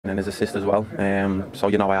and his assist as well. So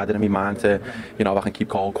I had it in my mind to, if I can keep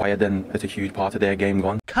Cole quiet, then it's a huge part of their game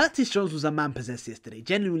gone. Curtis Jones was a man possessed yesterday.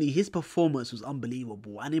 Genuinely, his performance was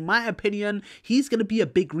unbelievable, and in my opinion, he's going to be a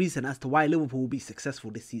big reason as to why Liverpool will be successful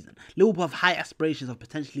this season. Liverpool have high aspirations of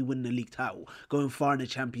potentially winning the league title, going far in the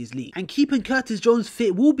Champions League, and keeping Curtis Jones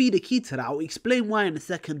fit will be the key to that. I'll explain why in a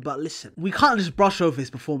second, but listen, we can't just brush over his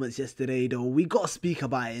performance yesterday though. We got to speak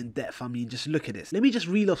about it in depth. I mean, just look at this. Let me just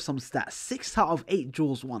reel off some stats. 6 out of 8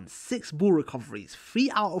 duels won, 6 ball recoveries, 3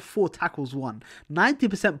 out of 4 tackles won,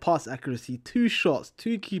 90% pass accuracy, 2 shots,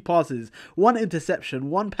 2 key passes, 1 interception,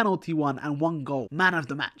 1 penalty won, and 1 goal. Man of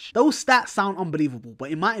the match. Those stats sound unbelievable,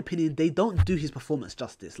 but in my opinion, they don't do his performance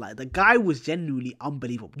justice. Like, the guy was genuinely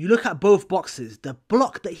unbelievable. You look at both boxes, the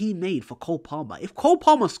block that he made for Cole Palmer. If Cole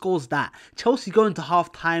Palmer scores that, Chelsea go into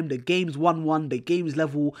half time, the game's 1-1, the game's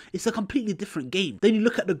level, it's a completely different game. Then you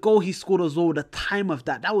look at the goal he scored as well, the time of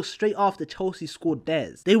that was straight after Chelsea scored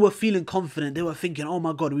theirs. They were feeling confident, they were thinking, oh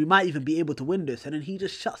my god, we might even be able to win this, and then he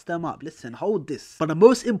just shuts them up. Listen, hold this. But the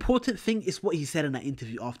most important thing is what he said in that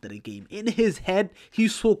interview after the game. In his head, he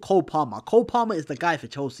saw Cole Palmer. Cole Palmer is the guy for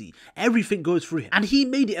Chelsea. Everything goes through him, and he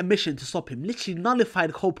made it a mission to stop him. Literally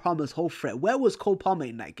nullified Cole Palmer's whole threat. Where was Cole Palmer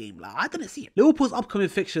in that game? Like, I didn't see him. Liverpool's upcoming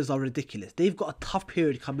fixtures are ridiculous. They've got a tough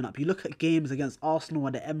period coming up. You look at games against Arsenal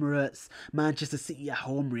at the Emirates, Manchester City at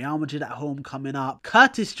home, Real Madrid at home coming up.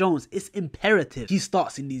 Curtis Jones, it's imperative he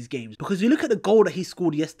starts in these games, because you look at the goal that he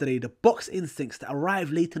scored yesterday, the box instincts that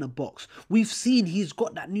arrive late in the box. We've seen he's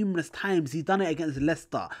got that numerous times. He's done it against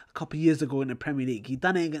Leicester a couple of years ago in the Premier League. He's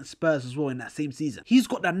done it against Spurs as well in that same season. He's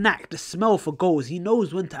got the knack, the smell for goals. He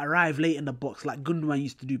knows when to arrive late in the box like Gundogan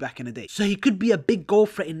used to do back in the day. So he could be a big goal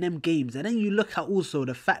threat in them games. And then you look at also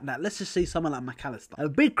the fact that, let's just say someone like McAllister. A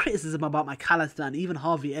big criticism about McAllister and even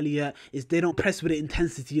Harvey Elliott is they don't press with the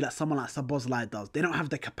intensity like someone like Szoboszlai does. They don't have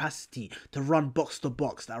the capacity to run box to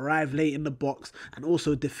box, to arrive late in the box and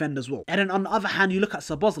also defend as well. And then on the other hand, you look at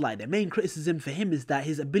Szoboszlai. The main criticism for him is that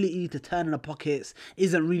his ability to turn in the pockets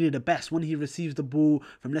isn't really the best. When he receives the ball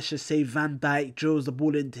from, let's just say, Van Dijk, drills the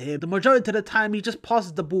ball into him, the majority of the time he just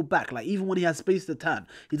passes the ball back. Like, even when he has space to turn,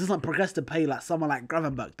 he doesn't progress the play like someone like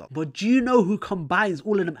Gravenberch does. But do you know who combines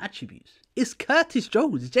all of them attributes? It's Curtis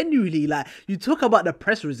Jones. Genuinely, like, you talk about the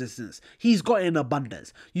press resistance, he's got it in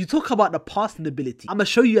abundance. You talk about the passing ability. I'm going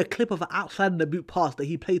to show you a clip of an outside in the boot pass that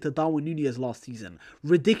he played to Darwin Núñez last season.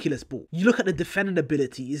 Ridiculous ball. You look at the defending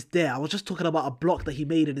ability, it's there. I was just talking about a block that he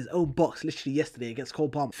made in his own box literally yesterday against Cole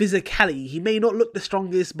Palmer. Physicality, he may not look the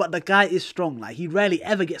strongest, but the guy is strong. Like, he rarely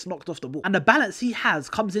ever gets knocked off the ball. And the balance he has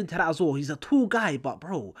comes into that as well. He's a tall guy, but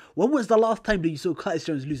bro, when was the last time that you saw Curtis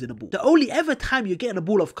Jones losing the ball? The only ever time you're getting the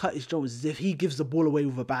ball off Curtis Jones is if he gives the ball away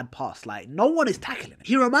with a bad pass. Like, no one is tackling him.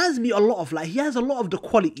 He reminds me a lot of, like, he has a lot of the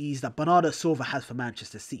qualities that Bernardo Silva has for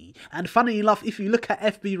Manchester City. And funny enough, if you look at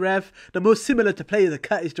FB Rev, the most similar to players of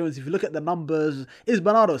Curtis Jones, if you look at the numbers, is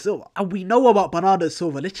Bernardo Silva. And we know about Bernardo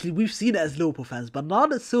Silva. Literally, we've seen it as Liverpool fans.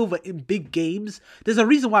 Bernardo Silva in big games, there's a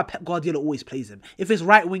reason why Pep Guardiola always plays him. If it's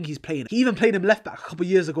right wing, he's playing him. He even played him left back a couple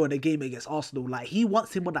of years ago in a game against Arsenal. Like, he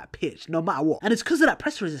wants him on that pitch, no matter what. And it's because of that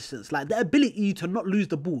press resistance, like the ability to not lose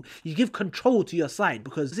the ball. You give control to your side,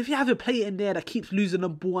 because if you have a player in there that keeps losing the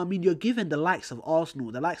ball, I mean, you're giving the likes of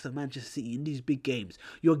Arsenal, the likes of Manchester City in these big games,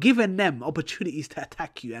 you're giving them opportunities to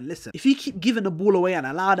attack you. And listen, if you keep giving the ball away and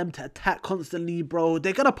allow them to attack constantly, bro,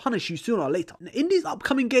 they're gonna punish you sooner or later. In these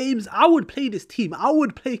upcoming games, I would play this team. I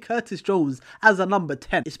would play Curtis Jones as a number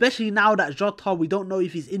 10, especially now that Jota, we don't know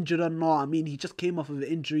if he's injured or not. I mean, he just came off of an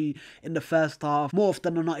injury in the first half. More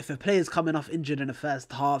often than not, if a player's coming off injured in the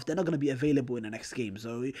first half, they're not going to be available in the next game.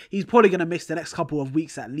 So he's probably going to miss the next couple of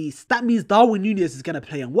weeks at least. That means Darwin Núñez is going to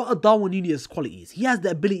play. And what are Darwin Núñez's qualities? He has the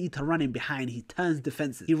ability to run in behind. He turns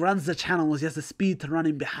defenses. He runs the channels. He has the speed to run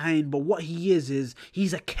in behind. But what he is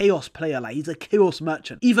he's a chaos player. Like, he's a chaos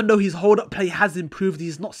merchant. Even though his hold-up play has improved,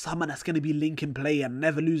 he's not someone that's going to be linking play and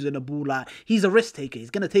never losing the ball. Like, he's a risk taker. He's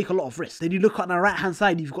going to take a lot of risks. Then you look on the right-hand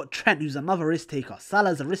side, you've got Trent, who's another risk taker.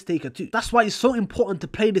 Salah's a risk taker too. That's why it's so important to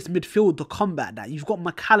play this midfield to combat that. You've got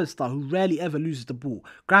McAllister, who rarely ever loses the ball.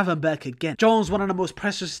 Gravenberch again. Jones, one of the most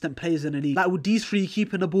press-resistant players in the league. Like, with these three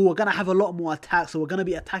keeping the ball, we're going to have a lot more attacks, so we're going to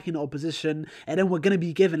be attacking the opposition, and then we're going to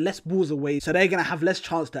be giving less balls away, so they're going to have less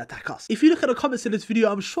chance to attack us. If you look at the comments in this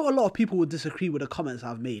video, I'm sure a lot of people would disagree with the comments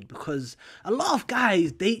I've made, because a lot of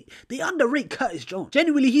guys, they underrate Curtis Jones.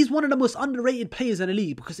 Genuinely, he's one of the most underrated players in the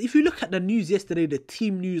league, because if you look at the news yesterday, the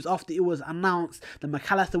team news after it was announced that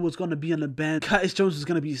McAllister was going to be on the bench, Curtis Jones was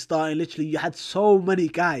going to be starting, literally you had so many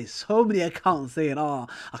guys, so many accounts saying, oh,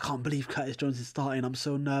 I can't can't believe Curtis Jones is starting. I'm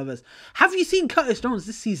so nervous. Have you seen Curtis Jones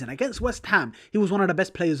this season? Against West Ham, he was one of the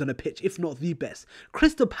best players on the pitch, if not the best.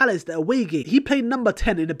 Crystal Palace, the away game, he played number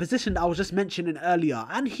 10 in the position that I was just mentioning earlier,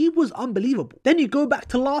 and he was unbelievable. Then you go back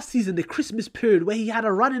to last season, the Christmas period, where he had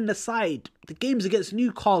a run in the side, the games against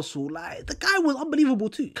Newcastle, like, the guy was unbelievable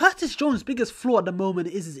too. Curtis Jones' biggest flaw at the moment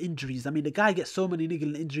is his injuries. I mean, the guy gets so many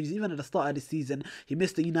niggling injuries. Even at the start of the season, he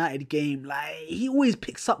missed the United game. Like, he always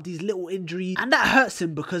picks up these little injuries, and that hurts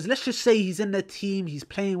him, because let's just say he's in the team, he's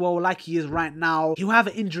playing well like he is right now. He'll have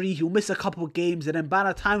an injury, he'll miss a couple of games, and then by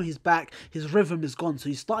the time he's back, his rhythm is gone, so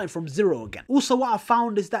he's starting from zero again. Also, what I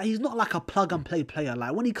found is that he's not like a plug and play player.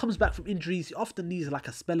 Like, when he comes back from injuries, he often needs like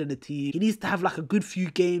a spell in the team. He needs to have like a good few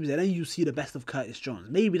games, and then you see the best of Curtis Jones.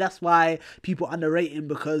 Maybe that's why people underrate him,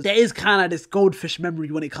 because there is kind of this goldfish memory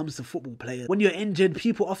when it comes to football players. When you're injured,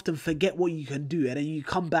 people often forget what you can do, and then you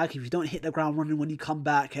come back, if you don't hit the ground running when you come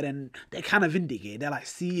back, and then they're kind of vindicated. They're like,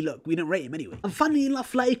 see, look, we didn't rate him anyway. And funnily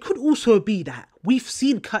enough, like, it could also be that we've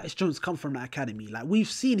seen Curtis Jones come from the academy. Like, we've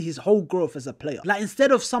seen his whole growth as a player. Like,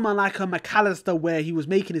 instead of someone like a McAllister, where he was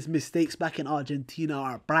making his mistakes back in Argentina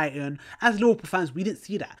or Brighton, as Liverpool fans, we didn't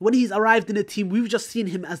see that. When he's arrived in the team, we've just seen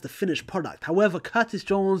him as the finished product. However, Curtis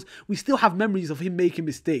Jones, we still have memories of him making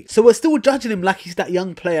mistakes. So we're still judging him like he's that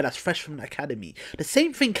young player that's fresh from the academy. The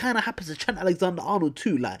same thing kind of happens to Trent Alexander-Arnold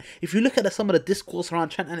too. Like, if you look at some of the discourse around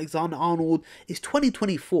Trent Alexander-Arnold, it's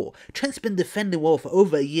 2024. Trent's been defending well for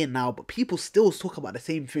over a year now, but people still talk about the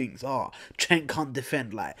same things. Oh, Trent can't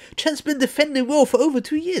defend. Like, Trent's been defending well for over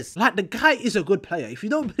 2 years. Like, the guy is a good player. If you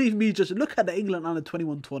don't believe me, just look at the England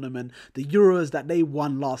Under-21 tournament, the Euros that they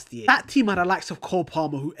won last year. That team had the likes of Cole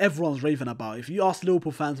Palmer, who everyone's raving about. If you ask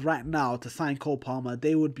Liverpool fans right now to sign Cole Palmer,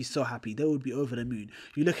 they would be so happy. They would be over the moon.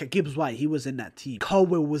 You look at Gibbs White, he was in that team.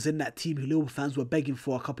 Colwell was in that team, who Liverpool fans were begging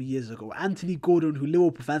for a couple of years ago. Anthony Gordon, who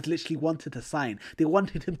Liverpool fans literally wanted to sign. They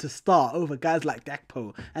wanted him to start over guys like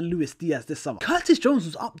Gakpo and Luis Diaz this summer. Curtis Jones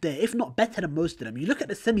was up there, if not better than most of them. You look at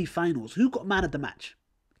the semi-finals, who got man of the match?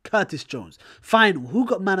 Curtis Jones. Final, who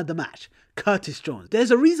got man of the match? Curtis Jones. There's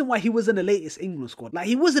a reason why he was in the latest England squad. Like,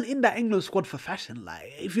 he wasn't in that England squad for fashion. Like,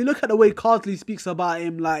 if you look at the way Carsley speaks about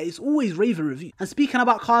him, like, it's always raving review. And speaking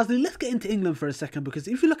about Carsley, let's get into England for a second, because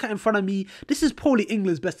if you look at in front of me, this is probably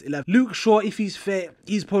England's best 11. Luke Shaw, if he's fit,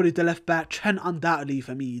 he's probably the left back. Trent, undoubtedly,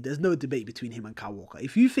 for me, there's no debate between him and Kyle Walker.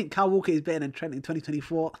 If you think Kyle Walker is better than Trent in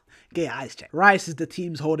 2024, get your eyes checked. Rice is the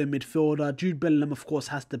team's holding midfielder. Jude Bellingham, of course,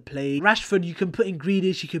 has to play. Rashford, you can put in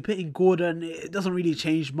Grealish, you can put in Gordon. It doesn't really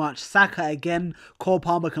change much. Saka, again, Cole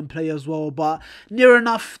Palmer can play as well, but near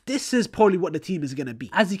enough, this is probably what the team is going to be.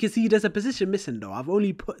 As you can see, there's a position missing though. I've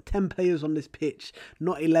only put 10 players on this pitch,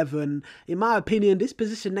 not 11. In my opinion, this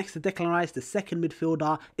position next to Declan Rice, the second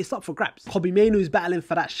midfielder, it's up for grabs. Kobbie Mainoo is battling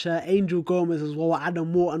for that shirt, Angel Gomez as well,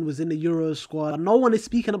 Adam Morton was in the Euros squad, but no one is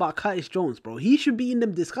speaking about Curtis Jones, bro. He should be in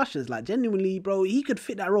them discussions. Like, genuinely, bro, he could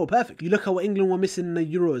fit that role perfectly. You look at what England were missing in the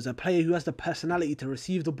Euros, a player who has the personality to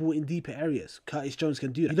receive the ball in deeper areas. Curtis Jones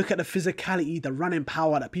can do that. You look at the physicality, the running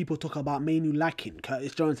power that people talk about Mainoo lacking.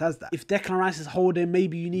 Curtis Jones has that. If Declan Rice is holding,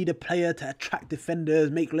 maybe you need a player to attract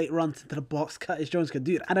defenders, make late runs into the box. Curtis Jones can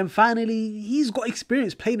do that. And then finally, he's got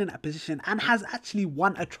experience playing in that position and has actually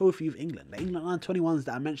won a trophy with England. The England Under-21s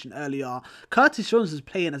that I mentioned earlier, Curtis Jones was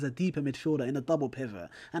playing as a deeper midfielder in a double pivot,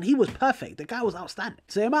 and he was perfect. The guy was outstanding.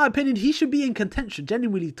 So in my opinion, he should be in contention.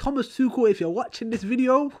 Genuinely, Thomas Tuchel, if you're watching this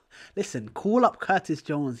video, listen, call up Curtis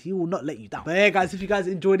Jones. He will not let you down. But yeah, guys, if you guys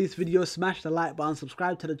enjoyed this video, smash the like button,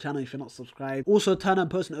 subscribe to the channel if you're not subscribed. Also, turn on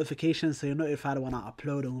post notifications so you're notified when I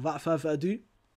upload. And without further ado,